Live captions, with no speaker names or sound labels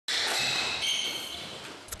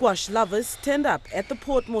Squash lovers turned up at the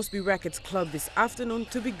Port Moresby Racquets Club this afternoon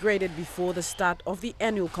to be graded before the start of the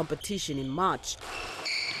annual competition in March.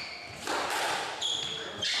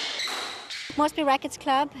 Moresby Racquets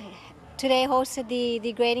Club today hosted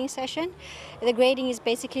the grading session. The grading is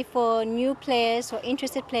basically for new players or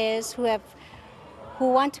interested players who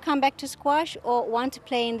want to come back to squash or want to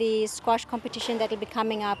play in the squash competition that will be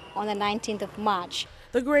coming up on the 19th of March.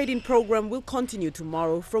 The grading program will continue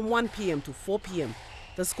tomorrow from 1 p.m. to 4 p.m.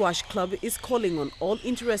 The Squash Club is calling on all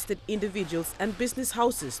interested individuals and business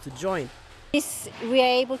houses to join. We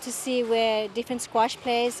are able to see where different squash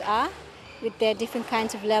players are with their different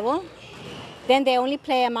kinds of level. Then they only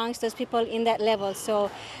play amongst those people in that level.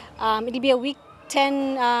 So it'll be a week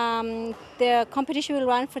 10. The competition will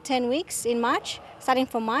run for 10 weeks in March, starting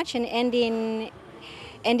from March and end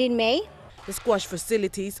in May. The squash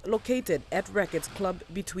facilities located at Racquets Club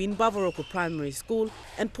between Bavaroko Primary School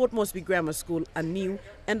and Port Moresby Grammar School are new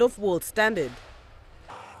and of world standard.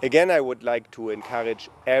 Again, I would like to encourage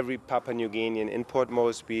every Papua New Guinean in Port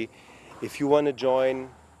Moresby, if you want to join,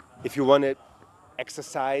 if you want to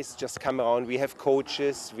exercise, just come around. We have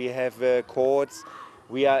coaches, we have courts,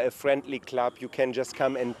 we are a friendly club. You can just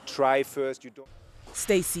come and try first.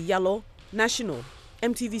 Stacey Yallo, National,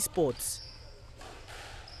 EMTV Sports.